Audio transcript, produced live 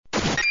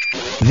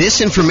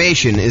This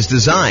information is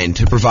designed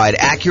to provide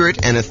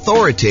accurate and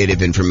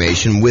authoritative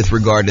information with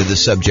regard to the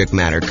subject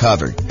matter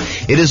covered.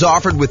 It is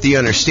offered with the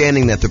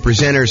understanding that the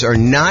presenters are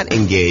not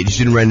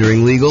engaged in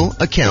rendering legal,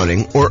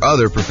 accounting, or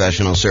other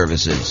professional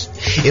services.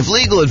 If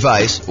legal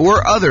advice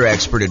or other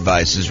expert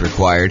advice is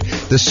required,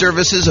 the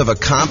services of a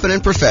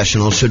competent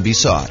professional should be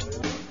sought.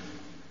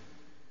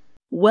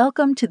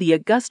 Welcome to the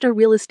Augusta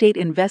Real Estate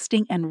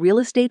Investing and Real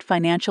Estate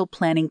Financial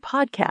Planning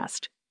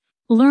Podcast.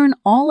 Learn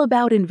all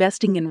about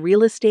investing in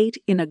real estate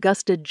in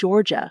Augusta,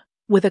 Georgia,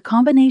 with a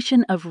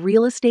combination of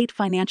real estate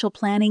financial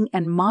planning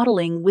and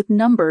modeling with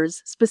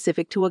numbers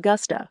specific to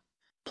Augusta,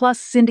 plus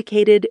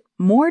syndicated,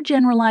 more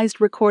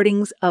generalized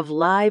recordings of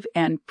live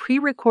and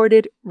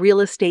pre-recorded real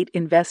estate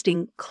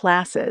investing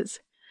classes.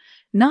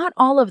 Not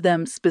all of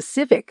them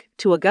specific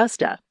to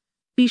Augusta.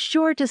 Be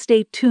sure to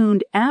stay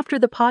tuned after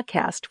the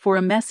podcast for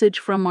a message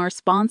from our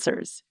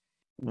sponsors.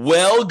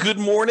 Well, good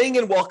morning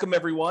and welcome,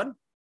 everyone.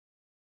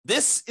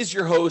 This is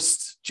your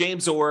host,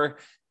 James Orr,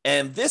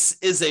 and this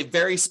is a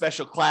very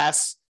special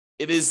class.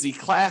 It is the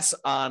class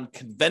on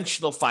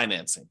conventional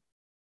financing.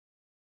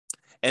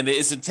 And it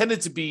is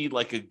intended to be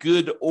like a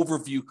good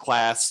overview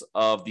class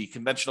of the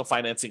conventional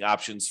financing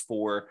options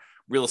for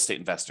real estate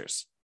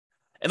investors.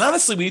 And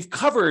honestly, we've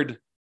covered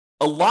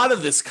a lot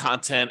of this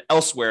content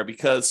elsewhere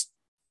because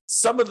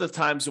some of the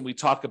times when we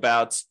talk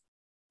about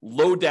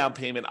low down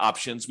payment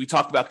options, we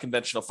talk about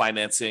conventional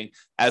financing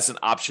as an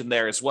option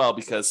there as well,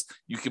 because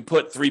you can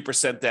put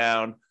 3%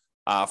 down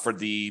for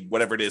the,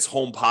 whatever it is,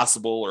 Home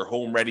Possible or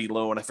Home Ready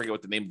loan. I forget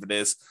what the name of it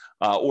is,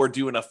 or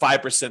doing a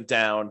 5%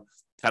 down,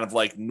 kind of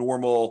like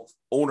normal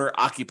owner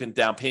occupant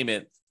down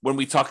payment when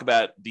we talk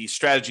about the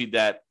strategy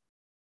that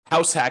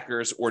house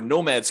hackers or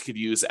nomads could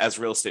use as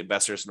real estate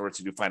investors in order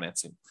to do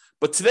financing.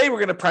 But today we're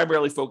going to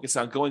primarily focus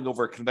on going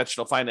over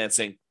conventional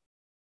financing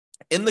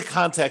in the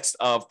context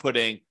of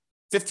putting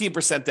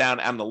 15% down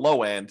on the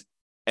low end,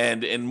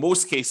 and in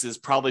most cases,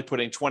 probably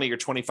putting 20 or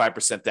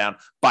 25% down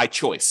by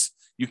choice.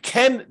 You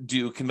can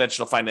do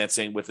conventional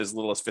financing with as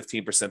little as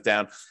 15%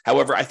 down.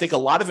 However, I think a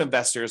lot of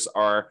investors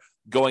are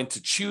going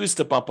to choose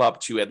to bump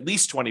up to at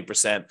least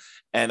 20%.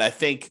 And I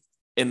think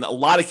in a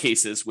lot of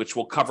cases, which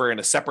we'll cover in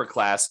a separate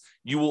class,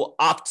 you will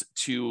opt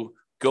to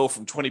go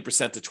from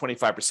 20% to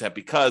 25%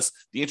 because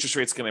the interest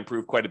rate is going to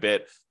improve quite a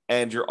bit.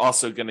 And you're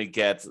also going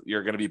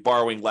to be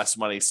borrowing less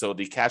money, so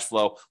the cash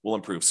flow will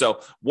improve.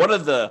 So one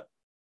of the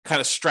kind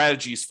of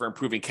strategies for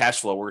improving cash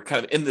flow, we're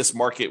kind of in this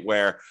market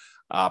where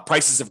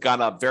prices have gone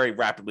up very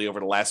rapidly over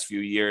the last few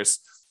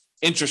years.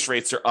 Interest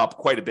rates are up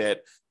quite a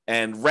bit,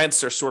 and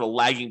rents are sort of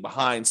lagging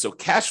behind. So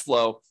cash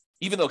flow,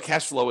 even though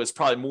cash flow is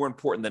probably more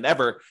important than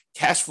ever,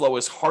 cash flow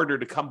is harder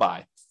to come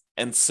by.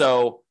 And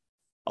so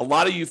a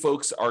lot of you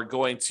folks are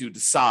going to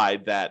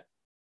decide that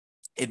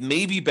it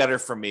may be better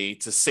for me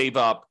to save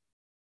up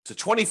to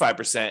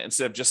 25%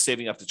 instead of just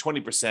saving up to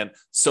 20%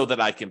 so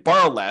that I can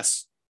borrow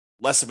less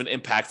of an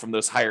impact from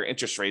those higher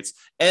interest rates.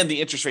 And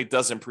the interest rate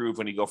does improve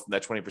when you go from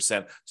that 20%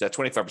 to that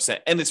 25%.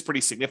 And it's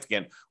pretty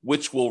significant,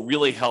 which will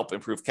really help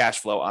improve cash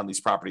flow on these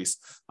properties.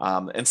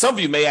 And some of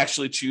you may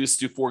actually choose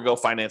to forego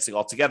financing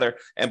altogether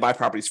and buy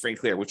properties free and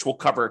clear, which we'll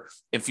cover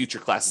in future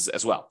classes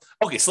as well.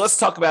 Okay, so let's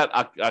talk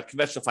about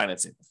conventional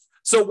financing.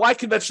 So why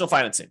conventional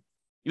financing?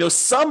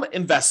 Some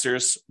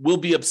investors will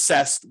be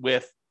obsessed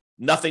with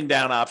nothing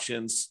down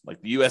options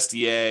like the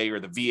USDA or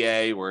the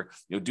VA, or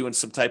doing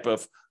some type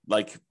of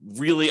like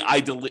really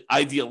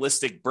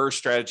idealistic burst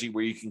strategy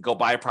where you can go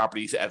buy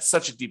properties at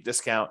such a deep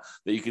discount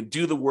that you can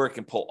do the work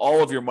and pull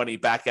all of your money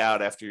back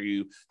out after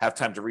you have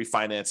time to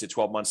refinance it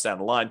 12 months down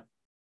the line.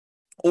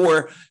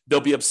 Or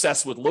they'll be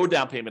obsessed with low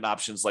down payment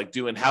options like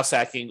doing house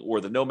hacking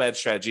or the nomad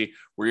strategy,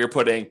 where you're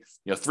putting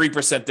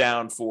 3%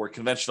 down for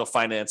conventional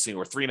financing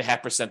or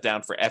 3.5%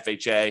 down for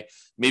FHA.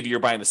 Maybe you're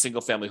buying a single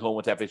family home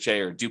with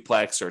FHA or a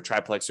duplex or a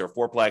triplex or a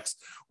fourplex,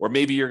 or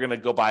maybe you're going to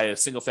go buy a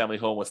single family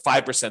home with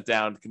 5%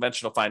 down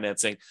conventional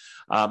financing.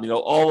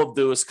 All of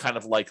those kind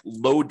of like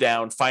low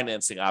down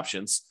financing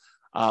options.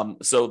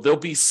 So there'll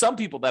be some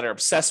people that are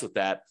obsessed with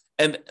that.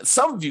 And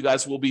some of you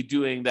guys will be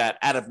doing that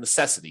out of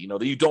necessity,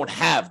 that you don't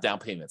have down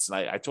payments. And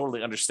I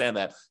totally understand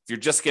that. If you're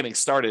just getting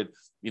started,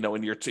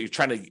 and you're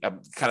trying to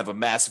kind of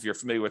amass, if you're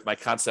familiar with my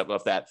concept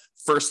of that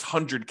first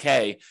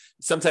 100K,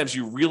 sometimes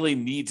you really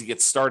need to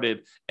get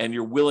started and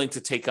you're willing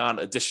to take on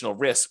additional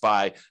risk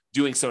by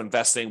doing some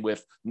investing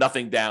with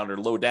nothing down or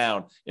low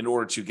down in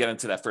order to get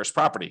into that first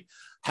property.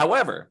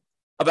 However,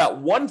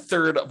 about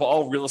 1/3 of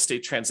all real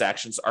estate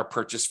transactions are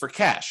purchased for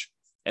cash.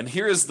 And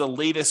here is the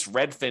latest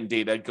Redfin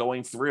data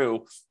going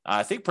through,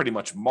 I think pretty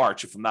much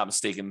March, if I'm not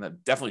mistaken.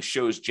 That definitely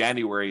shows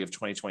January of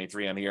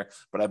 2023 on here,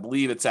 but I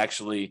believe it's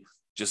actually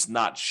just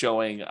not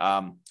showing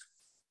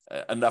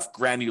enough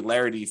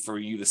granularity for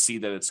you to see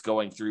that it's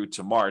going through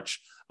to March.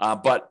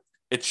 But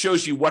it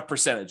shows you what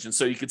percentage. And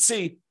so you could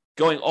see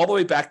going all the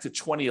way back to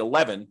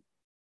 2011,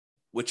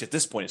 which at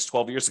this point is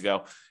 12 years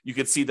ago, you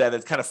could see that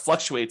it kind of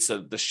fluctuates.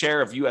 The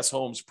share of U.S.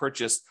 homes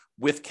purchased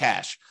with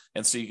cash.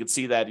 And so you can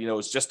see that,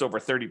 it's just over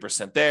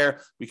 30%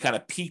 there. We kind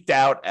of peaked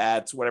out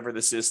at whatever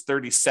this is,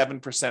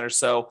 37% or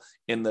so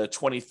in the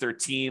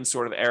 2013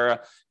 sort of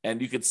era.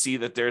 And you can see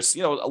that there's,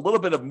 a little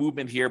bit of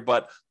movement here,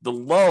 but the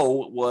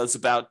low was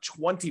about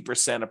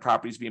 20% of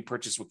properties being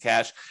purchased with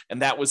cash.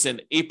 And that was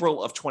in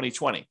April of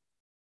 2020,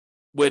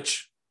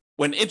 which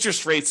when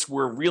interest rates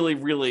were really,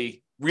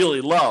 really,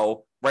 really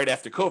low right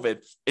after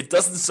COVID, it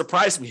doesn't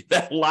surprise me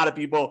that a lot of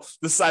people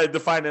decided to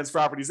finance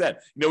properties then.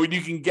 When you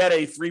can get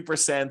a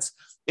 3%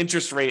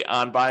 interest rate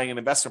on buying an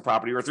investment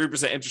property or a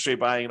 3% interest rate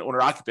buying an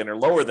owner-occupant or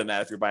lower than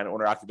that if you're buying an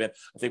owner-occupant,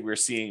 I think we were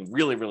seeing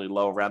really, really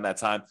low around that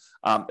time.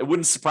 It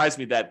wouldn't surprise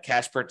me that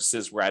cash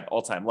purchases were at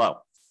all-time low.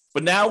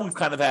 But now we've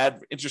kind of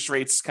had interest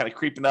rates kind of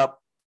creeping up,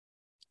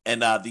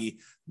 and the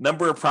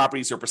number of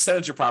properties or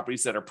percentage of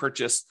properties that are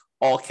purchased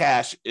all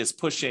cash is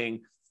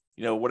pushing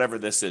whatever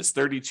this is,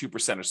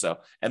 32% or so.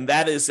 And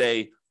that is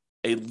a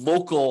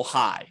local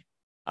high.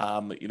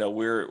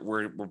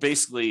 We're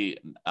basically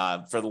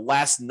for the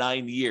last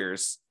 9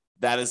 years,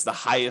 that is the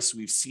highest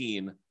we've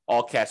seen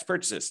all cash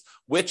purchases,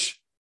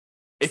 which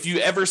if you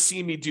ever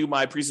see me do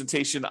my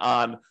presentation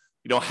on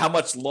how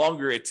much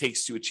longer it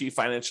takes to achieve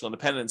financial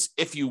independence,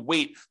 if you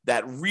wait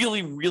that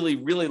really, really,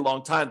 really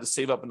long time to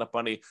save up enough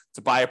money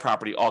to buy a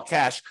property all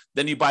cash,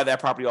 then you buy that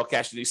property all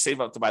cash and you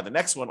save up to buy the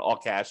next one all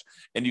cash.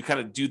 And you kind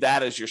of do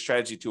that as your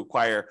strategy to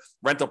acquire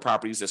rental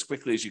properties as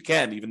quickly as you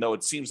can, even though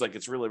it seems like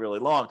it's really, really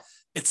long.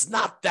 It's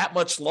not that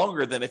much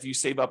longer than if you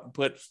save up and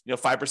put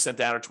 5%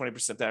 down or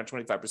 20% down or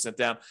 25%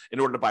 down in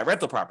order to buy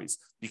rental properties,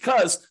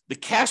 because the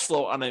cash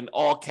flow on an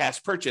all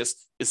cash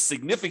purchase is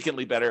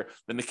significantly better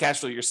than the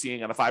cash flow you're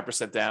seeing on a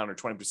 5% down or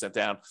 20%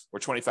 down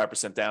or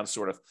 25% down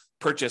sort of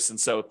purchase. And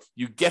so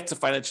you get to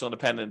financial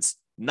independence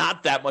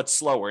not that much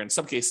slower, in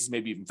some cases,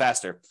 maybe even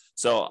faster.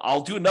 So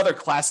I'll do another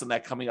class on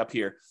that coming up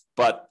here,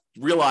 but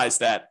realize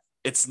that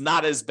it's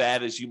not as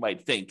bad as you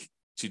might think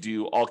to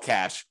do all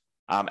cash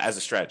as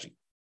a strategy.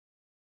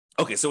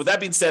 Okay, so with that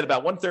being said,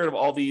 about 1/3 of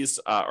all these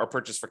are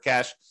purchased for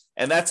cash,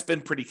 and that's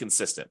been pretty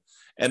consistent.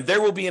 And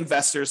there will be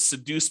investors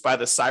seduced by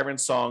the siren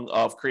song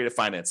of creative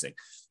financing.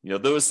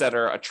 Those that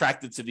are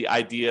attracted to the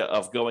idea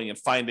of going and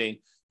finding,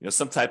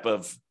 some type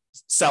of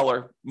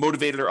seller,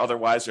 motivated or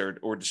otherwise,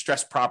 or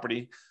distressed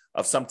property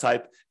of some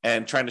type,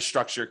 and trying to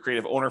structure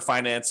creative owner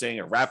financing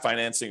or wrap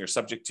financing or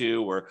subject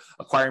to, or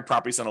acquiring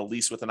properties on a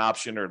lease with an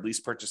option or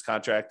lease purchase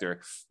contract,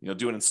 or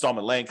do an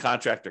installment land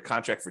contract or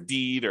contract for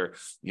deed, or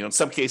in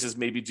some cases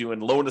maybe doing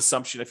loan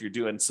assumption if you're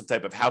doing some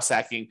type of house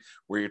hacking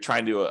where you're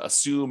trying to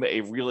assume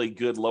a really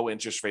good low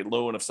interest rate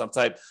loan of some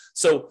type.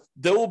 So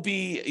there will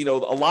be a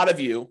lot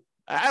of you,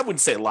 I wouldn't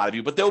say a lot of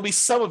you, but there will be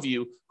some of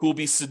you who will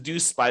be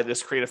seduced by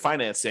this creative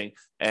financing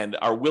and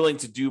are willing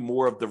to do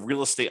more of the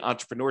real estate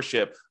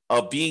entrepreneurship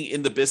of being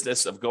in the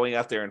business of going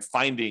out there and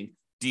finding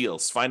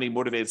deals, finding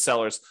motivated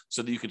sellers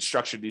so that you can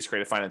structure these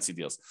creative financing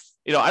deals.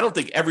 I don't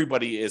think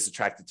everybody is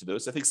attracted to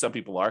those. I think some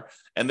people are,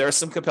 and there are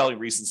some compelling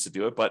reasons to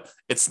do it, but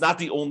it's not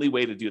the only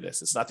way to do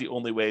this. It's not the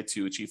only way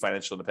to achieve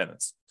financial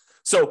independence.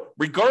 So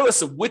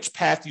regardless of which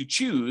path you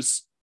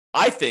choose,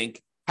 I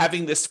think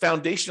having this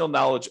foundational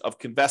knowledge of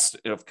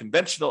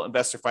conventional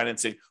investor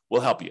financing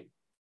will help you.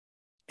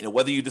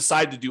 Whether you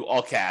decide to do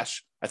all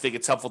cash, I think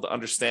it's helpful to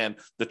understand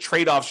the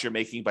trade-offs you're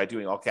making by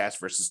doing all cash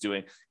versus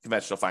doing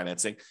conventional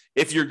financing.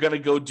 If you're going to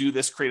go do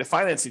this creative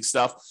financing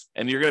stuff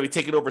and you're going to be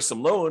taking over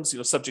some loans,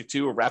 subject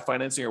to or wrap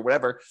financing or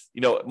whatever,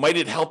 might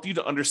it help you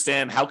to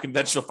understand how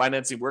conventional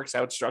financing works,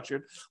 how it's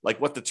structured,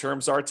 like what the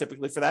terms are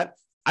typically for that?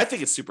 I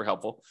think it's super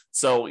helpful.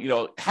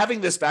 So,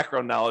 having this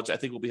background knowledge, I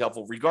think will be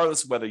helpful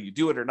regardless of whether you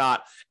do it or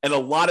not. And a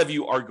lot of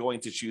you are going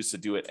to choose to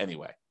do it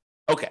anyway.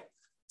 Okay.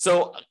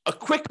 So a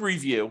quick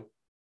review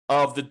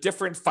of the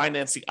different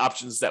financing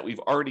options that we've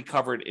already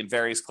covered in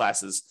various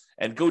classes,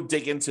 and go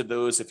dig into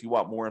those if you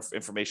want more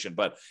information.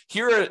 But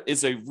here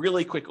is a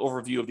really quick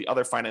overview of the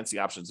other financing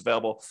options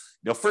available.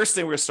 First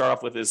thing we're going to start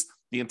off with is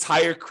the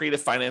entire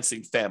creative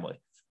financing family,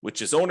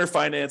 which is owner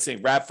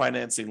financing, wrap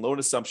financing, loan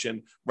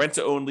assumption, rent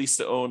to own, lease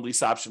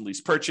option,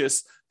 lease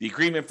purchase, the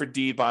agreement for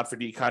deed, bond for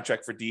deed,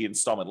 contract for deed,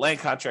 installment land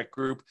contract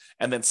group,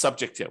 and then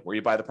subject to, where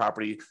you buy the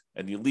property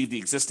and you leave the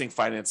existing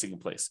financing in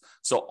place.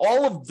 So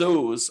all of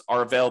those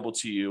are available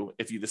to you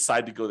if you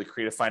decide to go the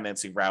creative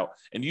financing route.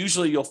 And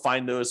usually you'll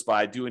find those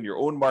by doing your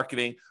own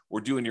marketing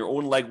or doing your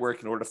own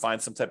legwork in order to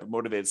find some type of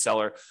motivated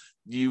seller.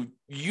 You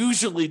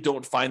usually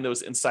don't find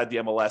those inside the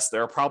MLS.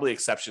 There are probably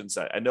exceptions.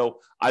 I know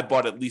I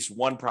bought at least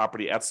one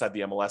property outside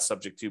the MLS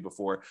subject to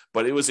before,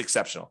 but it was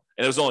exceptional.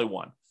 And it was only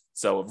one.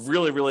 So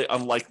really, really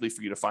unlikely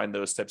for you to find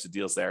those types of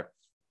deals there.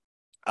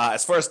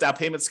 As far as down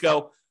payments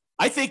go,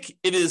 I think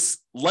it is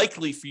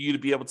likely for you to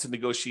be able to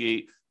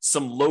negotiate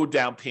some low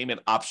down payment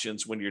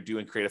options when you're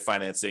doing creative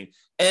financing.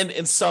 And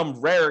in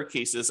some rare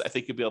cases, I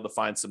think you'll be able to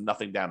find some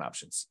nothing down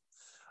options.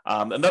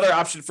 Another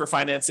option for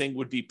financing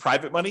would be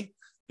private money.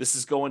 This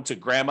is going to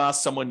grandma,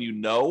 someone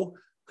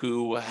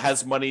who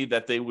has money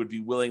that they would be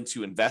willing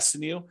to invest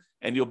in you.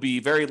 And you'll be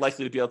very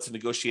likely to be able to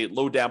negotiate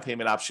low down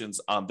payment options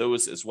on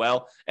those as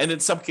well. And in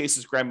some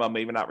cases, grandma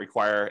may not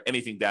require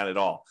anything down at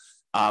all.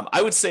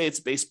 I would say it's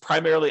based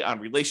primarily on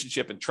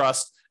relationship and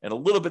trust and a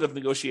little bit of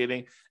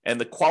negotiating, and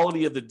the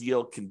quality of the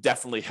deal can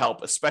definitely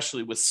help,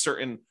 especially with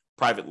certain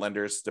private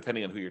lenders,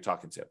 depending on who you're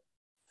talking to.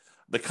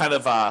 The kind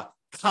of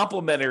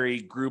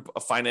complementary group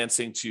of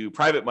financing to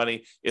private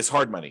money is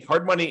hard money.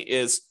 Hard money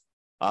is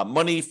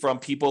money from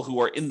people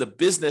who are in the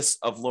business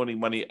of loaning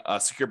money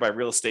secured by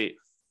real estate.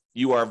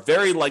 You are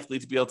very likely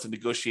to be able to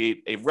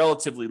negotiate a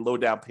relatively low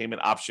down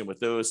payment option with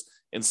those.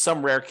 In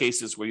some rare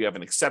cases where you have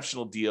an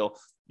exceptional deal,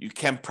 you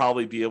can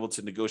probably be able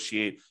to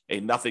negotiate a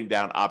nothing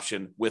down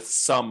option with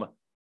some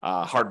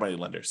hard money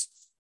lenders.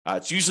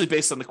 It's usually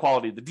based on the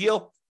quality of the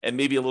deal and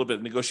maybe a little bit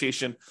of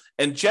negotiation.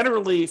 And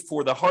generally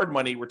for the hard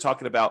money, we're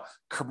talking about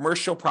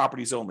commercial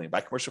properties only. By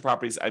commercial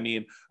properties, I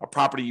mean a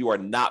property you are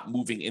not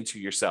moving into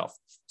yourself.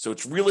 So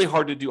it's really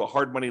hard to do a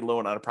hard money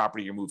loan on a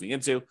property you're moving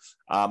into,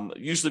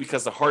 usually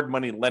because the hard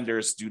money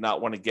lenders do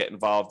not want to get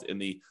involved in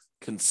the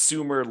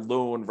consumer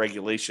loan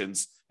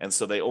regulations. And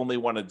so they only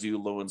want to do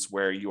loans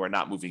where you are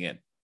not moving in.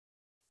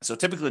 So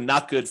typically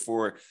not good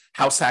for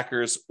house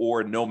hackers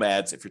or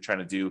nomads if you're trying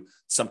to do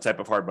some type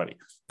of hard money.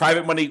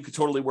 Private money could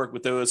totally work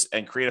with those,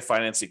 and creative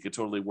financing could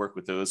totally work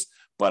with those.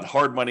 But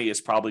hard money is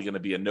probably going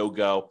to be a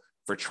no-go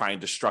for trying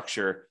to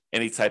structure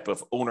any type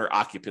of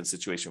owner-occupant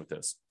situation with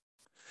those.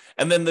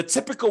 And then the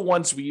typical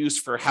ones we use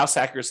for house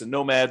hackers and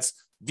nomads,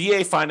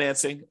 VA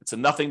financing. It's a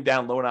nothing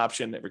down loan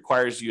option. It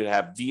requires you to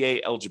have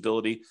VA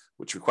eligibility,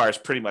 which requires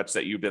pretty much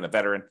that you've been a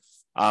veteran.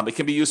 It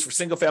can be used for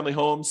single-family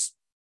homes,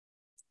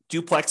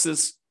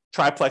 duplexes,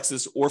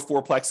 triplexes, or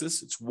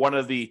fourplexes. It's one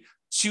of the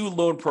 2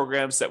 loan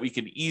programs that we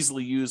can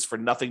easily use for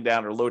nothing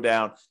down or low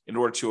down in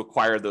order to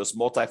acquire those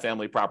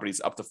multifamily properties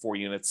up to 4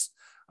 units.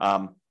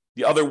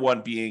 The other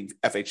one being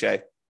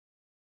FHA.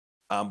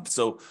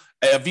 So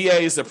a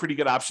VA is a pretty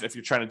good option if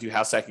you're trying to do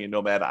house hacking and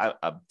nomad.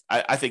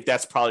 I think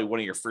that's probably one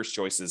of your first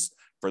choices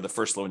for the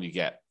first loan you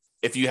get,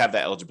 if you have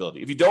that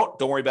eligibility. If you don't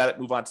worry about it.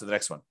 Move on to the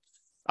next one.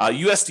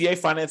 USDA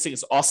financing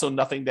is also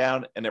nothing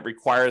down, and it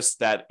requires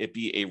that it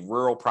be a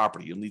rural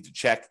property. You'll need to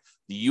check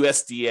the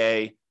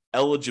USDA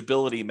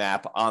eligibility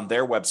map on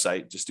their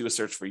website. Just do a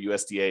search for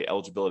USDA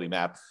eligibility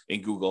map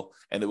in Google,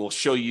 and it will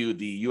show you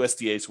the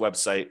USDA's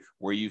website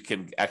where you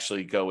can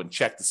actually go and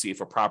check to see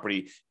if a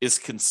property is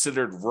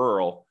considered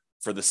rural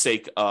for the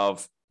sake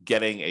of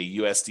getting a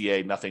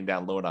USDA nothing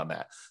down loan on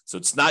that. So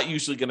it's not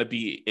usually going to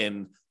be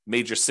in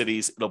major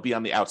cities. It'll be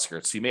on the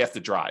outskirts. So you may have to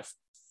drive.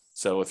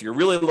 So if you're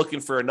really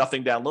looking for a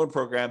nothing down loan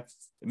program,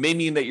 it may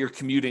mean that you're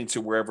commuting to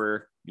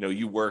wherever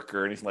you work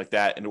or anything like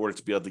that in order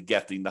to be able to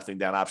get the nothing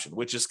down option,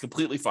 which is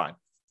completely fine.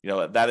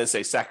 That is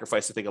a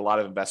sacrifice I think a lot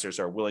of investors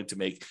are willing to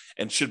make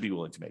and should be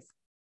willing to make.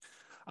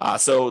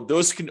 So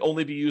those can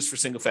only be used for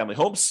single family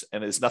homes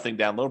and is nothing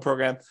down loan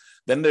program.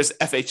 Then there's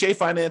FHA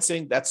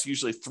financing. That's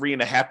usually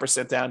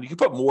 3.5% down. You can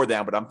put more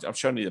down, but I'm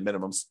showing you the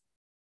minimums.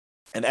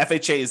 And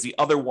FHA is the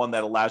other one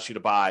that allows you to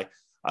buy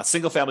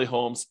single family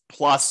homes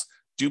plus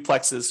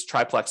duplexes,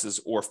 triplexes,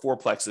 or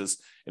fourplexes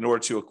in order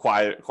to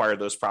acquire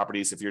those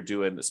properties.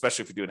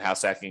 Especially if you're doing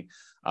house hacking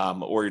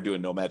or you're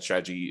doing nomad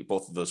strategy,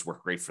 both of those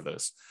work great for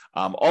those.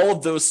 All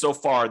of those so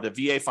far, the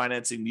VA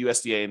financing, the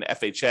USDA, and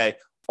FHA,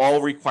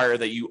 all require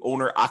that you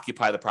owner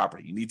occupy the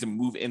property. You need to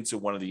move into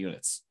one of the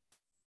units,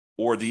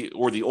 or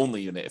the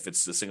only unit if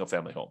it's a single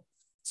family home.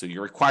 So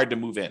you're required to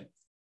move in.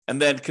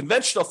 And then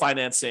conventional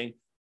financing,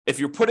 if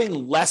you're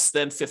putting less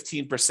than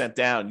 15%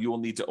 down, you will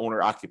need to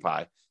owner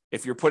occupy.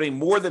 If you're putting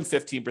more than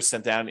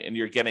 15% down and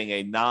you're getting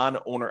a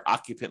non-owner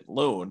occupant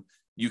loan,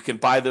 you can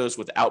buy those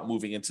without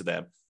moving into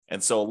them.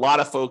 And so a lot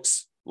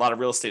of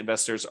real estate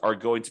investors are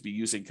going to be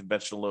using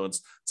conventional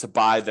loans to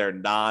buy their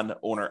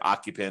non-owner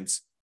occupant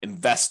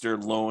investor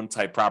loan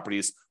type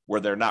properties where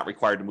they're not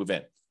required to move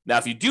in. Now,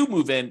 if you do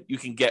move in, you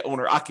can get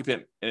owner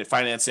occupant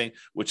financing,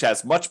 which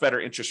has much better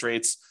interest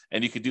rates,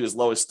 and you could do as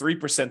low as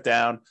 3%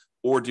 down,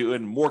 or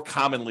doing more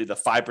commonly the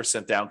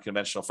 5% down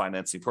conventional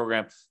financing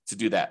program to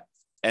do that.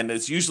 And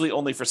it's usually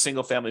only for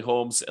single family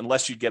homes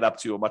unless you get up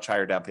to a much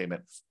higher down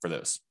payment for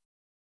those.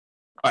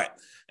 All right.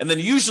 And then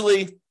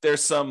usually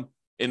there's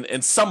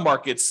in some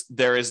markets,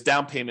 there is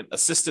down payment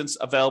assistance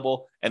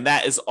available, and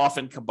that is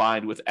often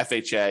combined with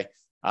FHA.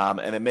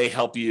 And it may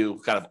help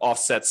you kind of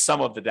offset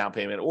some of the down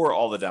payment or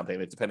all the down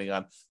payment, depending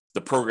on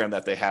the program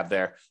that they have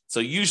there. So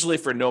usually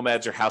for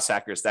nomads or house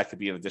hackers, that could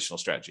be an additional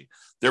strategy.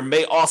 There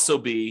may also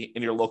be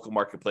in your local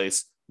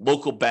marketplace,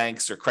 local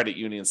banks or credit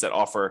unions that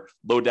offer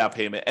low down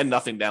payment and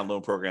nothing down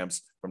loan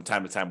programs. From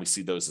time to time, we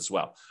see those as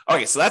well.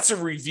 Okay, so that's a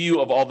review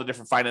of all the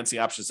different financing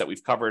options that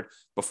we've covered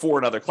before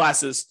in other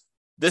classes.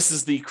 This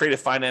is the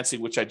creative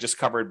financing, which I just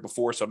covered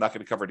before, so I'm not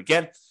going to cover it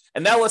again.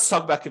 And now let's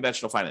talk about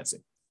conventional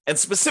financing, and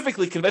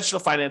specifically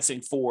conventional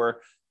financing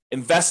for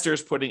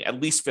investors putting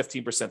at least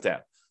 15%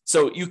 down.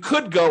 So you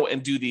could go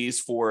and do these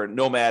for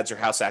nomads or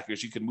house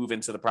hackers. You could move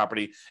into the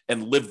property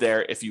and live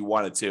there if you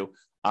wanted to.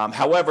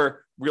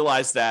 However,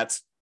 realize that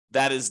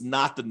that is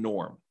not the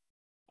norm.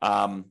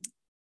 And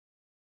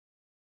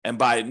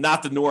by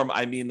not the norm,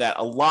 I mean that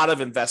a lot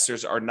of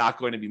investors are not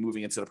going to be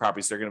moving into the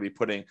properties. They're going to be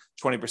putting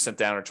 20%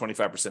 down or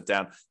 25%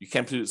 down. You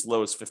can put as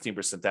low as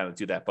 15% down to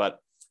do that. But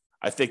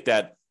I think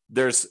that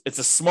it's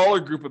a smaller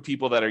group of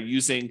people that are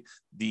using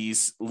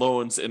these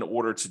loans in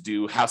order to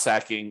do house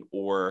hacking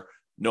or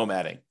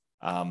nomading.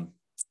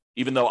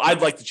 Even though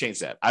I'd like to change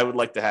that. I would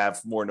like to have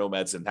more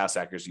nomads and house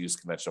hackers use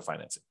conventional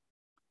financing.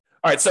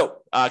 All right, so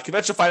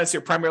conventional finance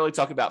here primarily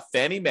talking about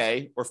Fannie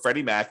Mae or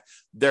Freddie Mac.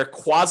 They're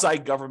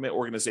quasi-government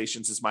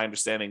organizations, is my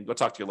understanding. Go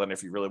talk to your lender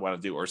if you really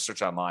want to do, or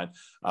search online.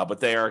 But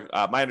they are,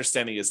 my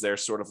understanding is they're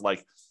sort of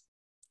like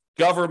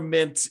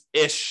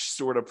government-ish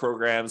sort of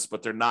programs,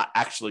 but they're not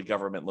actually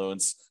government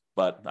loans.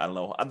 But I don't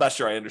know. I'm not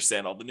sure I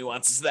understand all the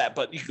nuances of that,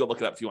 but you can go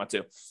look it up if you want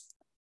to.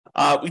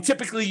 We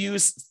typically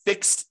use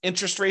fixed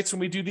interest rates when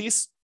we do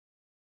these.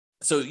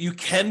 So you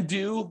can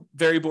do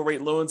variable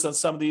rate loans on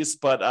some of these,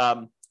 but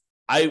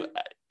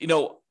in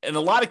a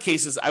lot of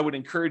cases, I would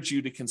encourage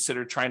you to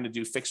consider trying to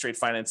do fixed rate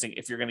financing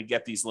if you're going to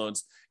get these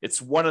loans.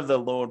 It's one of the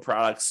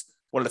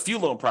few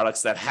loan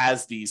products that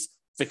has these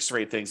fixed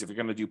rate things. If you're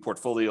going to do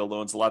portfolio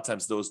loans, a lot of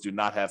times those do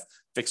not have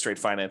fixed rate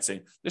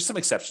financing. There's some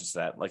exceptions to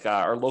that. Like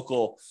our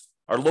local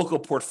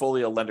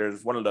portfolio lender,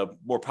 one of the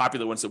more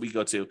popular ones that we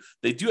go to,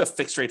 they do have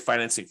fixed rate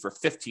financing for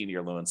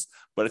 15-year loans.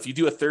 But if you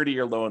do a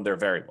 30-year loan, they're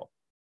variable.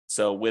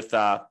 So with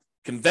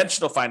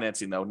conventional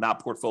financing, though,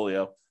 not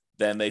portfolio,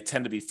 then they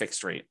tend to be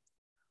fixed rate.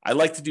 I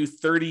like to do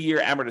 30-year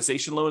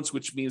amortization loans,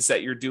 which means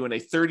that you're doing a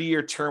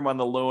 30-year term on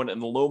the loan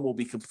and the loan will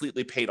be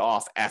completely paid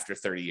off after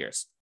 30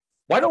 years.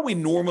 Why don't we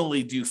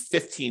normally do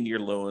 15-year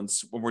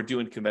loans when we're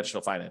doing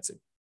conventional financing?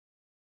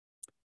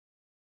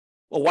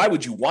 Well, why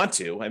would you want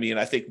to? I mean,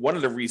 I think one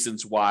of the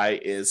reasons why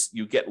is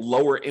you get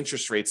lower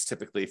interest rates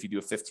typically if you do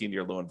a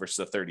 15-year loan versus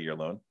a 30-year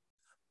loan.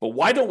 But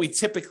why don't we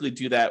typically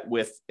do that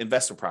with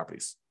investment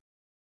properties?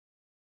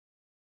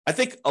 I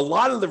think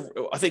one of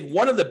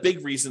the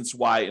big reasons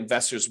why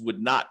investors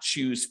would not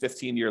choose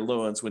 15-year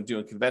loans when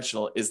doing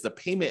conventional is the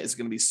payment is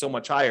going to be so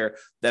much higher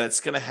that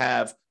it's going to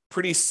have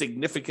pretty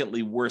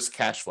significantly worse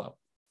cash flow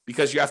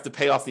because you have to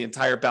pay off the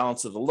entire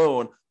balance of the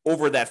loan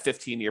over that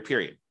 15-year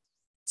period.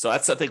 So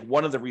that's, I think,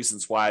 one of the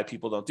reasons why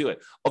people don't do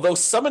it. Although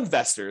some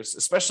investors,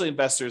 especially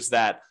investors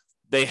that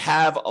they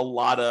have a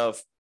lot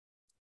of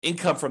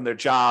income from their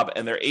job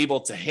and they're able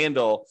to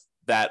handle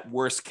that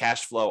worse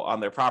cash flow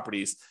on their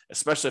properties,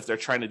 especially if they're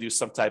trying to do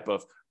some type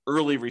of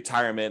early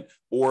retirement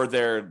or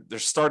they're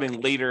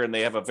starting later and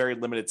they have a very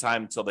limited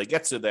time until they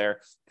get to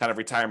their kind of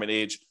retirement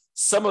age.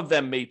 Some of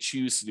them may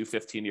choose to do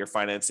 15-year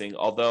financing,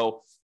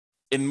 although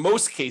in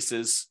most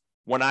cases,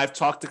 when I've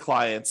talked to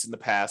clients in the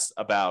past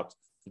about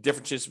the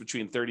differences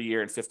between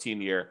 30-year and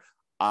 15-year,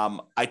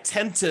 I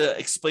tend to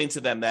explain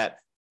to them that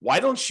why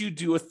don't you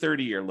do a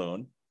 30-year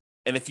loan?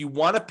 And if you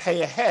want to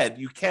pay ahead,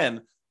 you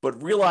can,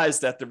 but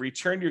realize that the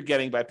return you're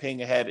getting by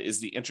paying ahead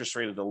is the interest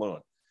rate of the loan.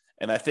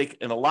 And I think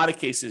in a lot of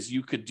cases,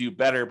 you could do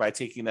better by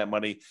taking that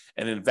money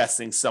and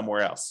investing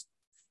somewhere else.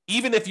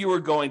 Even if you were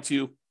going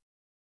to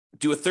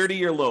do a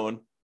 30-year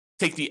loan,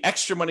 take the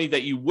extra money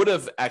that you would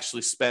have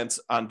actually spent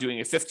on doing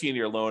a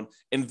 15-year loan,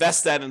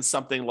 invest that in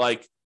something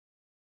like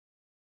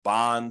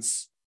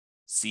bonds,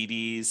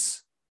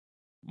 CDs,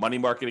 money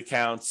market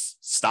accounts,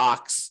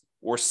 stocks,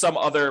 or some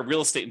other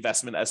real estate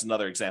investment as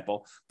another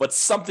example, but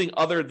something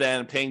other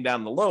than paying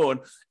down the loan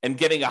and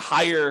getting a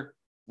higher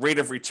rate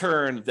of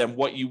return than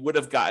what you would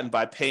have gotten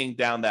by paying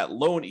down that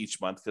loan each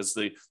month, because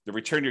the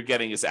return you're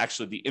getting is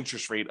actually the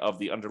interest rate of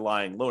the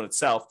underlying loan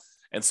itself.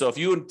 And so if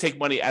you would take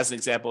money as an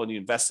example and you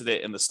invested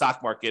it in the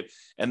stock market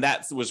and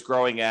that was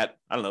growing at,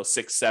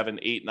 6, 7,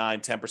 8, 9,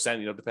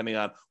 10%, depending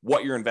on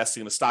what you're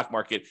investing in the stock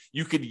market,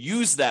 you could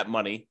use that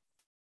money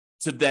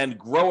to then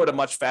grow at a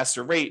much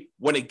faster rate.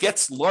 When it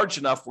gets large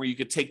enough where you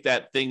could take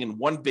that thing in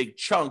one big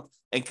chunk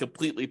and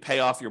completely pay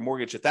off your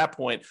mortgage at that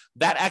point,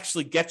 that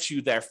actually gets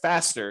you there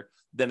faster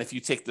than if you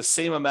take the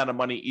same amount of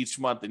money each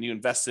month and you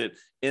invest it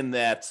in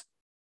that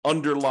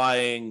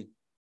underlying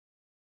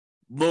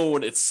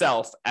loan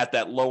itself at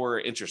that lower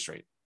interest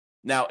rate.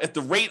 Now, if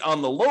the rate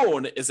on the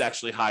loan is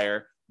actually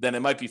higher, then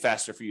it might be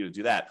faster for you to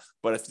do that.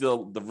 But if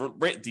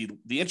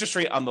the interest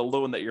rate on the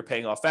loan that you're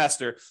paying off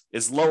faster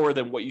is lower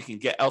than what you can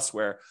get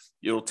elsewhere,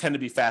 it'll tend to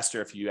be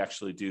faster if you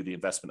actually do the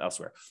investment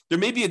elsewhere. There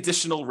may be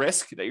additional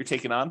risk that you're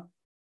taking on.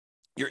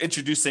 You're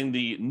introducing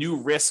the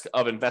new risk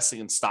of investing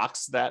in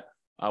stocks that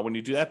when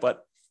you do that.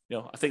 But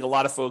I think a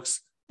lot of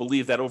folks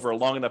believe that over a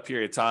long enough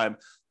period of time,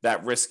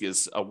 that risk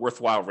is a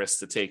worthwhile risk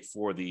to take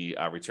for the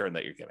return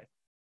that you're getting.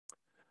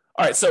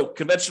 All right, so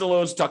conventional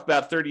loans, talked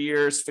about 30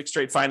 years, fixed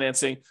rate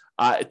financing.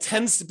 It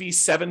tends to be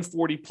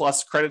 740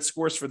 plus credit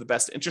scores for the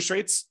best interest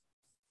rates.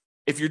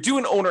 If you're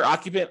doing owner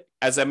occupant,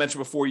 as I mentioned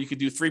before, you could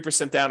do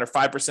 3% down or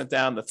 5%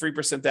 down. The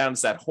 3% down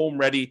is that home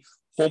ready,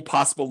 home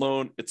possible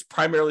loan. It's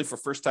primarily for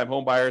first time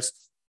home buyers.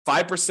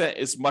 5%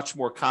 is much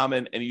more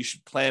common, and you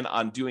should plan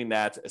on doing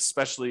that,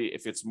 especially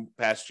if it's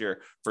past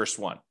your first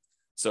one.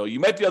 So you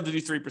might be able to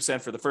do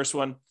 3% for the first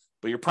one,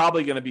 but you're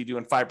probably going to be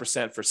doing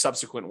 5% for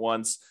subsequent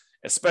ones,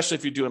 especially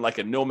if you're doing like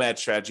a nomad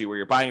strategy where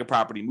you're buying a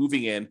property,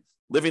 moving in,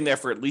 living there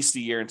for at least a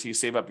year until you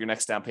save up your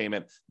next down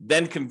payment,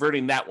 then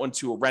converting that one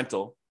to a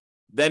rental.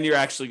 Then you're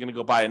actually going to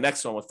go buy a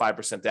next one with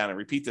 5% down and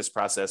repeat this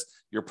process.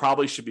 You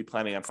probably should be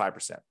planning on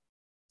 5%.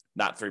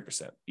 not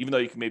 3%, even though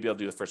you can maybe I'll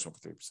do the first one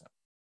for 3%.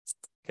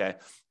 Okay.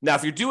 Now,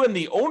 if you're doing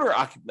the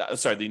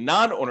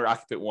non-owner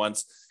occupant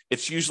ones,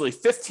 it's usually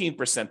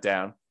 15%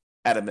 down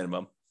at a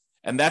minimum.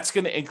 And that's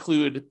going to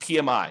include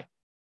PMI.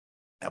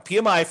 Now,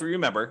 PMI, if you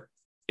remember,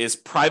 is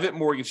private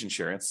mortgage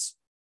insurance.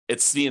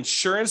 It's the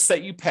insurance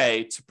that you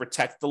pay to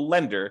protect the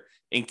lender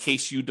in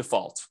case you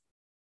default.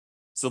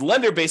 So the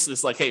lender basically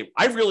is like, hey,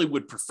 I really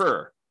would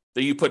prefer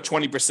that you put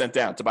 20%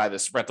 down to buy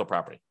this rental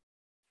property.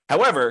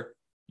 However,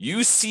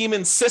 you seem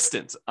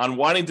insistent on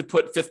wanting to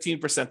put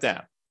 15%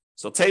 down.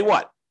 So I'll tell you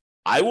what,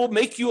 I will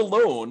make you a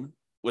loan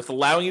with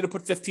allowing you to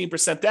put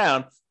 15%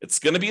 down. It's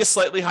going to be a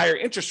slightly higher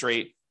interest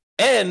rate.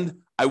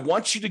 And I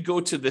want you to go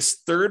to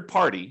this third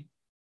party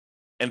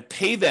and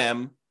pay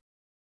them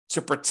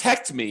to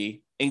protect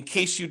me in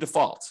case you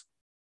default.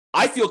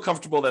 I feel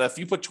comfortable that if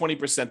you put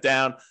 20%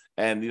 down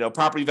and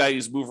property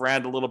values move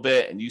around a little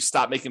bit and you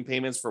stop making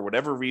payments for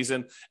whatever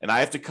reason, and I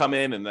have to come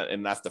in and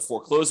I have to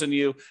foreclose on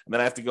you, and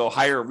then I have to go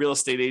hire a real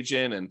estate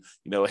agent and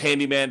a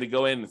handyman to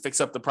go in and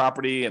fix up the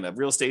property and a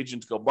real estate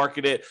agent to go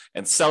market it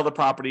and sell the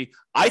property,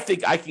 I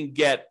think I can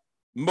get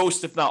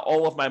most, if not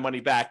all of my money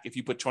back if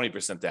you put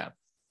 20% down.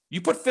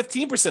 You put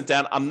 15%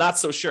 down, I'm not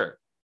so sure.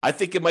 I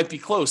think it might be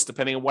close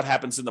depending on what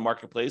happens in the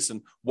marketplace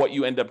and what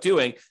you end up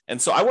doing. And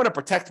so I want to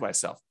protect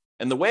myself.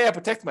 And the way I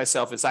protect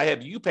myself is I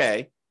have you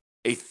pay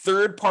a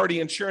third-party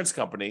insurance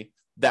company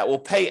that will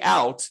pay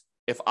out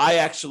if I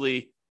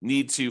actually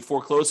need to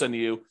foreclose on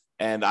you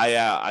and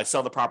I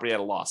sell the property at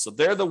a loss. So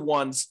they're the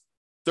ones,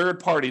 third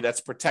party,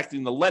 that's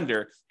protecting the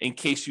lender in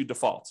case you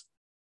default.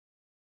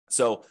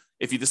 So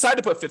if you decide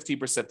to put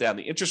 15% down,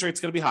 the interest rate's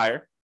going to be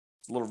higher.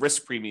 It's a little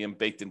risk premium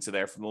baked into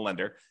there from the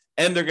lender,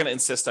 and they're going to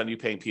insist on you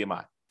paying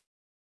PMI.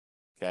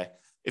 Okay.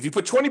 If you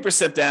put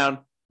 20% down,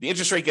 the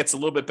interest rate gets a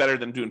little bit better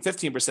than doing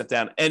 15%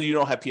 down, and you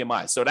don't have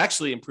PMI. So it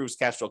actually improves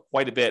cash flow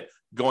quite a bit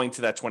going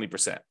to that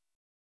 20%.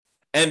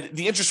 And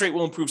the interest rate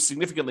will improve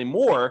significantly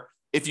more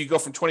if you go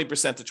from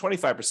 20% to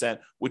 25%,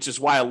 which is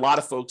why a lot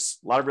of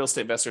real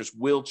estate investors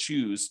will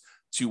choose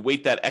to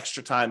wait that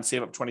extra time,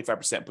 save up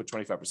 25%, and put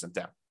 25%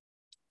 down.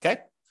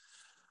 Okay.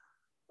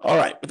 All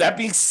right. With that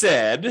being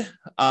said,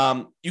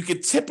 you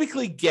could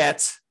typically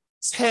get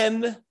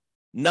 10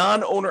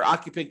 non-owner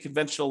occupant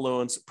conventional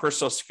loans per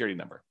Social Security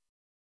number.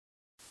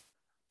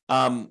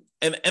 And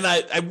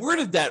I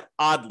worded that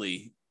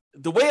oddly.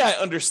 The way I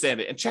understand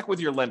it, and check with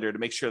your lender to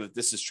make sure that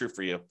this is true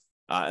for you,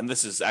 and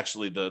this is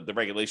actually the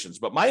regulations,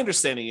 but my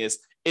understanding is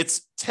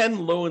it's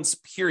 10 loans,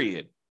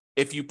 period,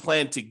 if you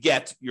plan to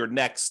get your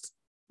next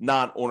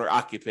non-owner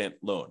occupant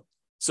loan.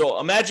 So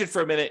imagine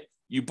for a minute,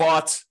 you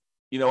bought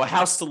a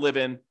house to live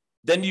in,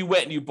 then you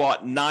went and you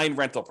bought 9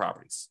 rental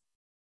properties,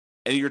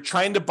 and you're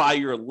trying to buy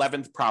your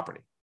 11th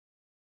property.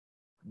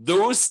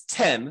 Those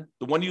 10,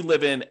 the one you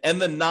live in,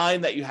 and the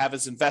 9 that you have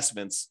as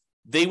investments,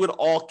 they would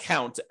all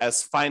count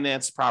as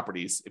financed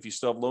properties if you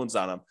still have loans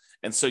on them.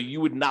 And so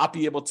you would not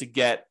be able to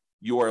get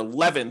your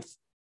 11th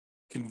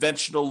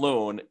conventional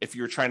loan if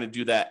you're trying to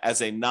do that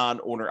as a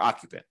non-owner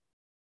occupant.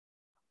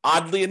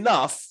 Oddly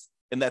enough,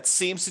 in that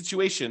same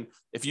situation,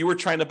 if you were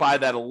trying to buy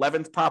that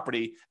 11th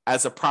property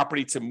as a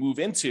property to move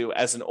into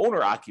as an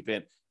owner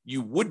occupant,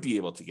 you would be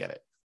able to get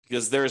it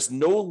because there's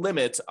no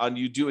limit on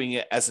you doing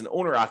it as an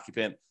owner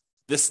occupant.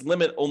 This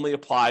limit only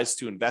applies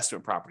to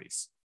investment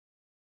properties.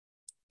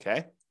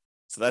 Okay,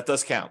 so that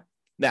does count.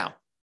 Now,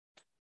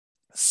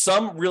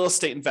 some real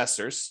estate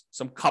investors,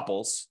 some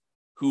couples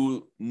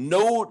who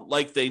know,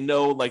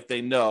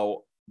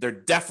 they're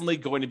definitely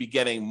going to be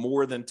getting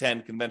more than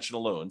 10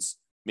 conventional loans.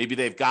 Maybe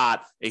they've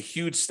got a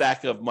huge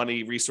stack of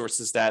money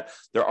resources that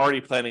they're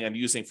already planning on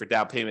using for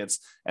down payments,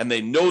 and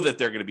they know that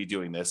they're going to be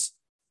doing this.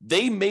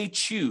 They may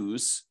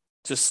choose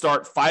to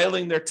start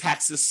filing their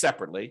taxes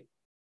separately,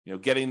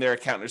 getting their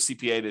accountant or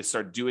CPA to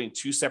start doing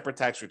 2 separate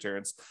tax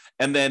returns.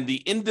 And then the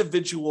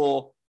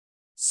individual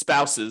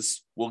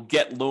spouses will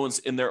get loans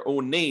in their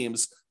own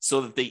names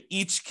so that they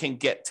each can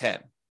get 10.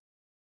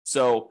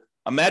 So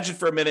imagine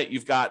for a minute,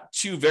 you've got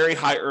 2 very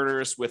high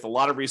earners with a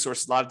lot of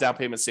resources, a lot of down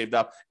payments saved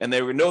up, and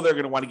they know they're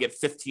going to want to get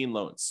 15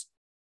 loans.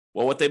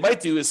 Well, what they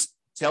might do is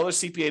tell their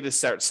CPA to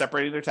start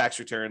separating their tax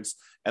returns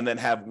and then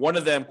have one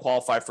of them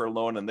qualify for a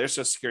loan and their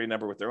Social Security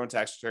number with their own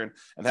tax return,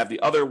 and have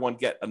the other one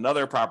get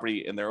another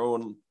property in their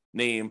own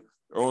name,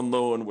 their own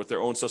loan with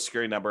their own Social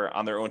Security number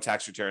on their own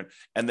tax return.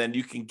 And then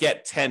you can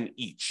get 10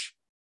 each.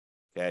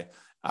 Okay.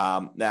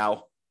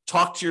 Now,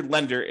 talk to your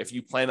lender if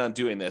you plan on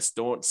doing this.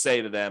 Don't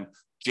say to them,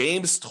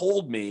 James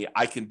told me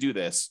I can do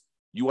this.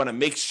 You want to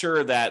make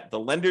sure that the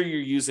lender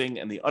you're using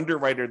and the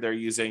underwriter they're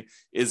using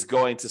is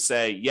going to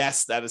say,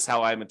 yes, that is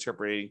how I'm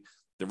interpreting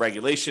the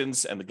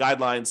regulations and the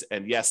guidelines.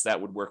 And yes,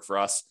 that would work for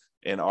us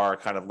in our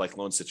kind of like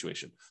loan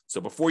situation.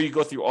 So before you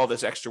go through all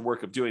this extra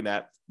work of doing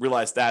that,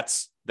 realize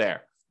that's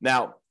there.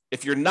 Now,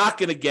 if you're not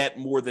going to get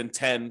more than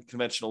 10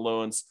 conventional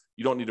loans,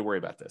 you don't need to worry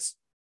about this.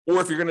 Or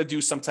if you're going to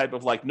do some type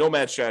of like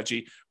nomad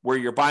strategy where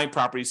you're buying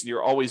properties and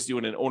you're always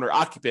doing an owner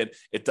occupant,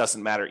 it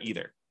doesn't matter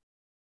either.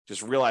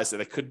 Just realize that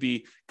it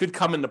could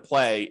come into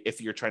play if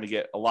you're trying to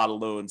get a lot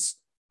of loans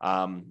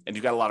and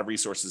you've got a lot of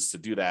resources to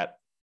do that.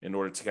 in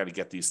order to kind of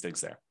get these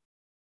things there.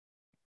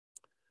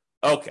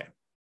 Okay.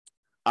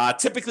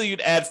 Typically,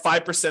 you'd add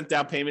 5%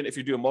 down payment if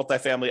you're doing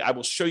multifamily. I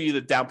will show you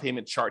the down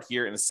payment chart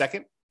here in a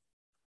second.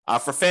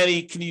 For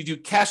Fannie, can you do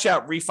cash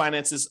out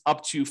refinances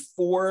up to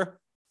 4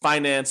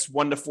 finance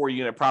 1 to 4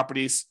 unit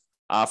properties?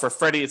 For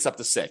Freddie, it's up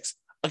to 6.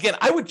 Again,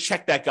 I would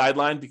check that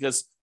guideline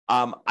because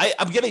I'm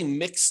getting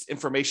mixed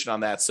information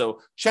on that.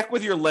 So check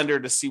with your lender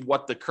to see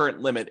what the current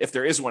limit, if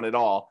there is one at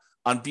all,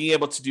 on being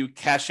able to do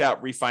cash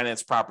out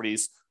refinance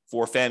properties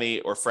for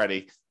Fannie or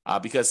Freddie,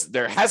 because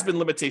there has been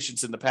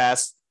limitations in the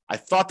past. I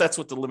thought that's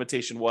what the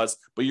limitation was,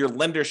 but your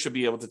lender should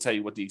be able to tell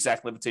you what the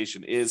exact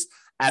limitation is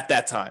at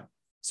that time.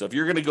 So if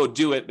you're going to go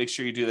do it, make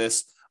sure you do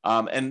this.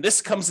 And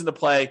this comes into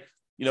play,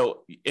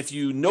 if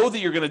you know that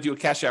you're going to do a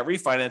cash out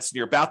refinance and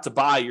you're about to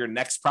buy your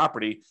next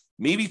property,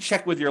 maybe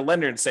check with your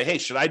lender and say, hey,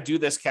 should I do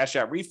this cash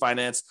out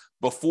refinance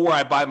before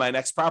I buy my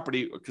next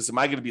property? Because am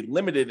I going to be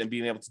limited in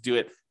being able to do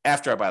it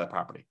after I buy the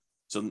property?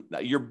 So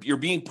you're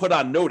being put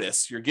on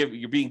notice. You're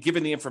being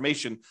given the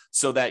information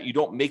so that you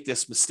don't make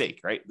this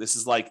mistake, right? This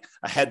is like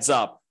a heads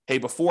up. Hey,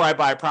 before I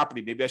buy a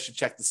property, maybe I should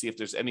check to see if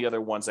there's any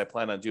other ones I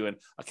plan on doing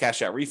a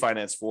cash out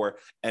refinance for,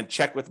 and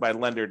check with my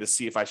lender to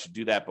see if I should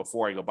do that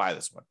before I go buy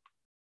this one.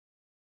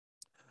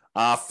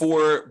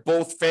 For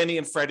both Fannie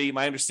and Freddie,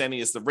 my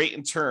understanding is the rate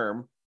and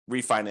term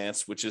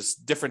refinance, which is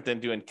different than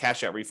doing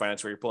cash out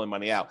refinance where you're pulling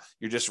money out.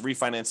 You're just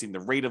refinancing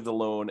the rate of the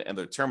loan and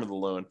the term of the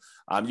loan.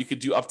 You could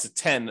do up to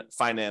 10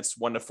 financed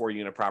 1 to 4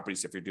 unit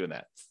properties if you're doing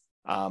that.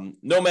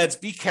 Nomads,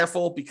 be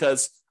careful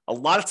because a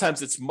lot of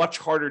times it's much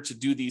harder to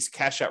do these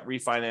cash out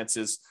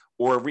refinances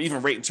or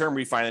even rate and term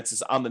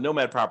refinances on the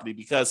Nomad property,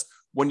 because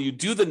when you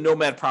do the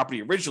Nomad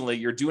property originally,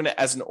 you're doing it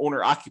as an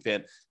owner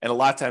occupant, and a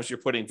lot of times you're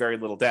putting very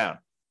little down.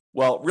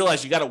 Well,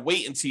 realize you got to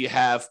wait until you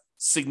have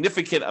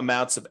significant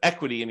amounts of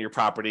equity in your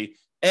property.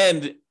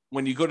 And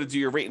when you go to do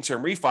your rate and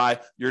term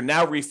refi, you're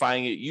now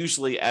refining it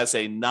usually as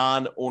a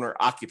non-owner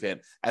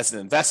occupant, as an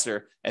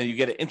investor, and you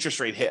get an interest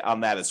rate hit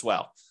on that as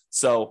well.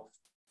 So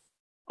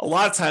a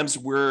lot of times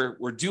we're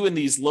doing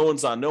these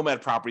loans on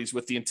Nomad properties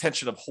with the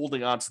intention of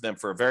holding on to them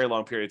for a very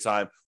long period of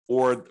time,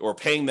 or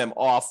paying them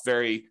off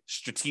very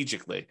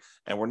strategically.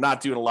 And we're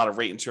not doing a lot of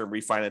rate and term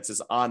refinances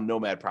on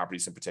Nomad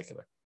properties in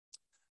particular.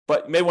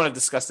 But you may want to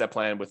discuss that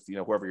plan with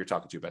whoever you're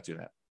talking to about doing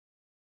that.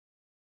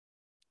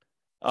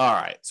 All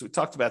right, so we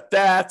talked about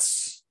that.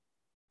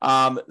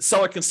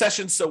 Seller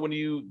concessions. So when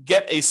you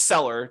get a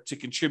seller to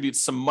contribute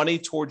some money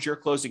towards your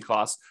closing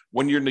costs,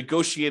 when you're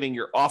negotiating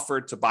your offer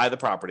to buy the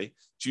property,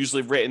 it's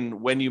usually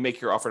written when you make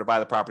your offer to buy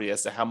the property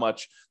as to how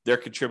much they're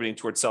contributing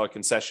towards seller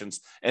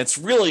concessions. And it's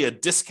really a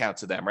discount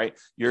to them, right?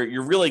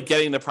 You're really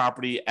getting the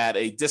property at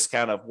a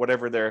discount of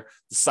whatever they're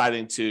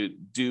deciding to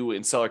do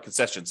in seller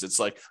concessions. It's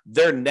like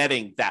they're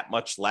netting that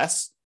much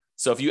less.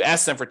 So if you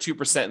ask them for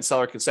 2% in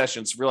seller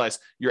concessions, realize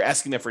you're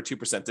asking them for a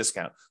 2%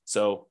 discount.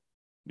 So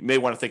you may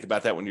want to think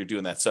about that when you're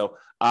doing that. So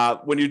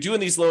when you're doing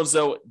these loans,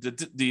 though,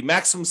 the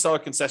maximum seller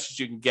concessions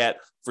you can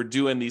get for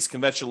doing these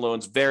conventional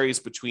loans varies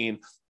between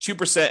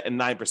 2% and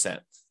 9%.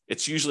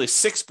 It's usually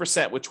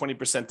 6% with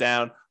 20%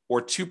 down,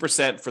 or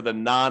 2% for the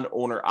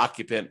non-owner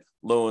occupant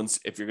loans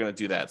if you're going to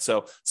do that.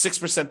 So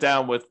 6%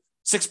 down with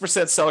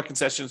 6% seller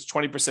concessions,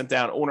 20%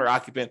 down owner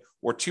occupant,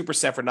 or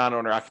 2% for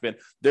non-owner occupant.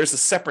 There's a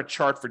separate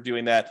chart for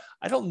doing that.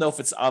 I don't know if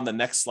it's on the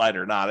next slide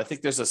or not. I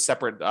think there's a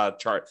separate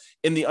chart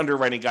in the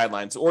underwriting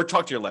guidelines, or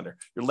talk to your lender.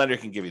 Your lender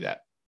can give you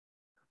that.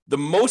 The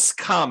most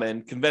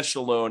common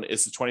conventional loan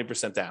is the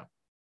 20% down.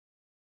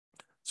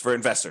 It's for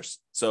investors.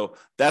 So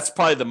that's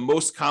probably the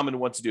most common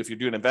one to do if you're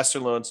doing investor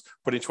loans,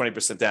 putting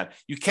 20% down.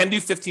 You can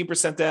do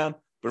 15% down,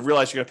 but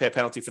realize you're going to pay a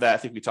penalty for that. I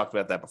think we talked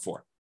about that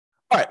before.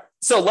 All right,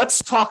 so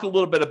let's talk a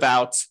little bit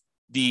about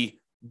the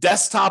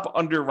desktop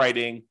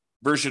underwriting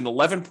version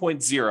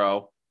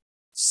 11.0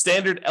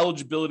 standard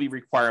eligibility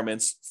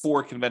requirements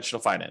for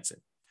conventional financing.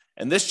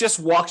 And this just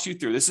walks you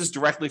through. This is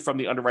directly from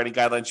the underwriting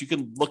guidelines. You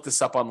can look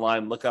this up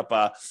online, look up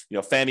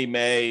Fannie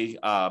Mae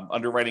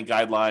underwriting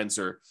guidelines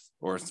or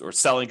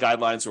selling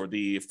guidelines, or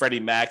the Freddie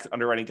Mac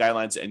underwriting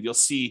guidelines, and you'll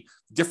see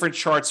different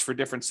charts for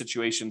different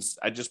situations.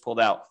 I just pulled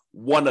out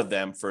one of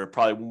them for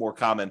probably more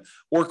common,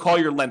 or call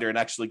your lender and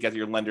actually get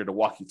your lender to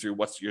walk you through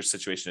what your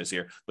situation is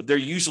here. But they're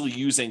usually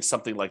using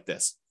something like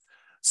this.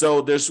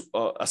 So there's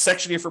a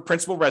section here for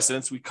principal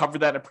residence. We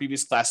covered that in a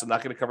previous class. I'm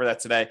not going to cover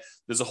that today.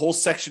 There's a whole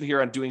section here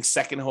on doing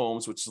second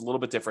homes, which is a little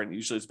bit different.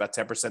 Usually it's about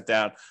 10%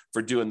 down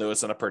for doing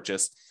those on a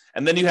purchase.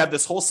 And then you have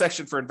this whole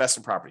section for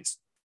investment properties.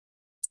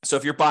 So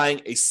if you're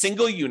buying a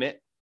single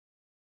unit,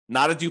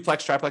 not a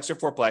duplex, triplex, or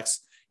fourplex,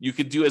 you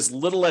could do as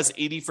little as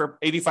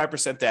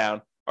 85%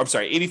 down. I'm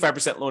sorry,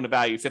 85% loan to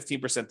value,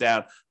 15%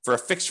 down for a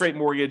fixed rate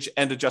mortgage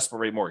and adjustable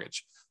rate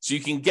mortgage. So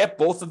you can get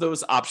both of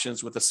those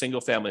options with a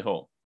single family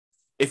home.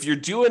 If you're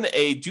doing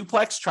a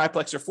duplex,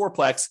 triplex, or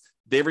fourplex,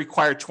 they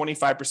require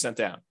 25%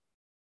 down.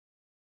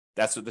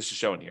 That's what this is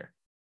showing here.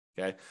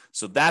 Okay.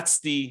 So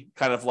that's the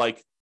kind of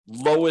like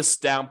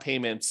lowest down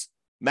payments.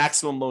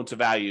 Maximum loan to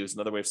value is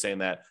another way of saying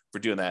that for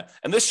doing that.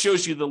 And this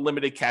shows you the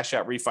limited cash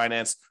out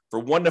refinance for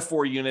 1 to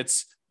 4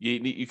 units.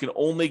 You can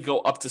only go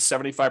up to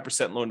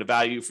 75% loan to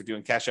value for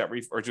doing cash out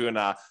or doing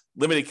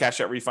limited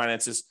cash out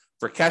refinances.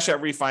 For cash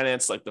out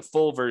refinance, like the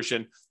full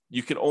version,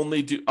 you can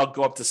only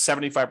go up to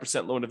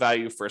 75% loan to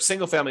value for a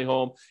single family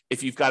home.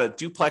 If you've got a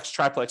duplex,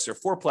 triplex, or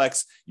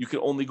fourplex, you can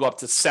only go up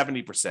to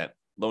 70%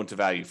 loan to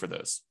value for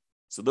those.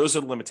 So those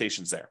are the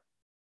limitations there.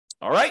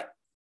 All right.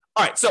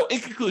 So in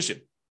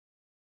conclusion,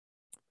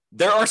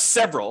 there are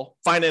several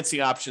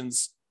financing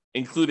options,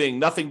 including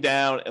nothing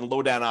down and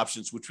low down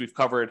options, which we've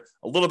covered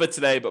a little bit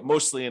today, but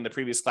mostly in the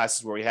previous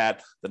classes where we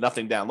had the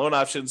nothing down loan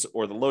options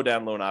or the low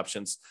down loan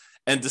options.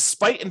 And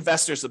despite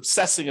investors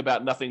obsessing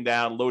about nothing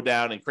down, low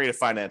down, and creative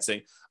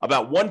financing,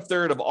 about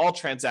 1/3 of all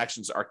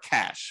transactions are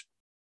cash.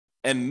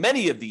 And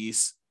many of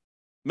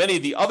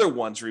the other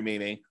ones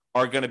remaining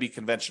are going to be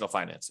conventional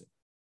financing.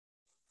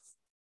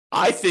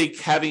 I think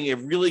having a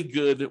really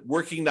good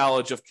working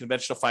knowledge of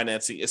conventional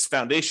financing is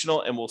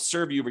foundational and will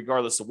serve you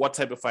regardless of what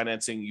type of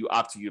financing you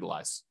opt to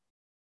utilize,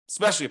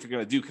 especially if you're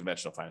going to do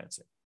conventional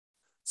financing.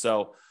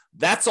 So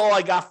that's all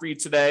I got for you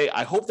today.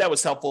 I hope that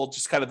was helpful.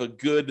 Just kind of a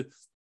good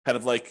kind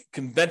of like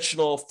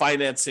conventional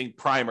financing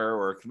primer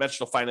or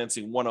conventional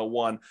financing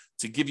 101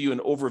 to give you an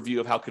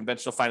overview of how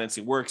conventional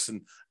financing works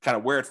and kind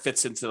of where it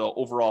fits into the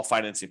overall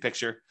financing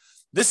picture.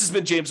 This has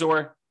been James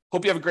Orr.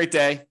 Hope you have a great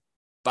day.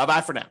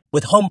 Bye-bye for now.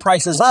 With home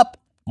prices up,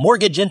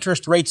 mortgage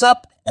interest rates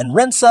up, and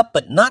rents up,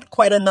 but not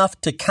quite enough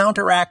to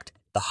counteract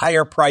the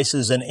higher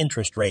prices and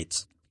interest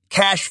rates,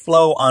 cash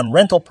flow on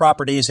rental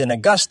properties in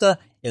Augusta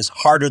is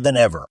harder than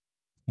ever.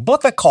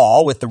 Book a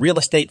call with the Real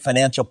Estate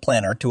Financial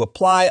Planner to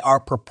apply our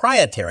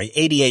proprietary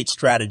 88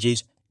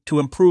 strategies to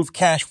improve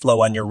cash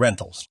flow on your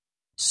rentals.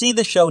 See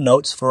the show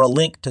notes for a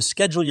link to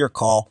schedule your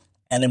call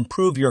and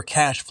improve your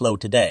cash flow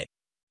today.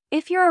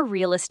 If you're a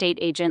real estate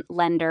agent,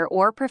 lender,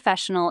 or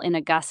professional in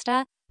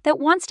Augusta that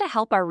wants to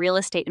help our real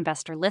estate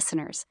investor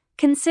listeners,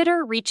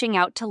 consider reaching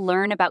out to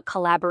learn about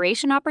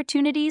collaboration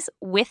opportunities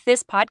with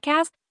this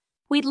podcast.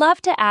 We'd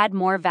love to add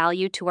more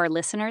value to our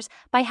listeners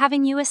by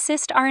having you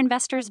assist our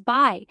investors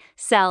buy,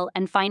 sell,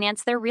 and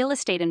finance their real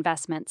estate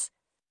investments.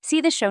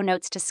 See the show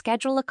notes to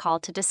schedule a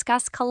call to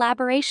discuss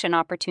collaboration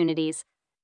opportunities.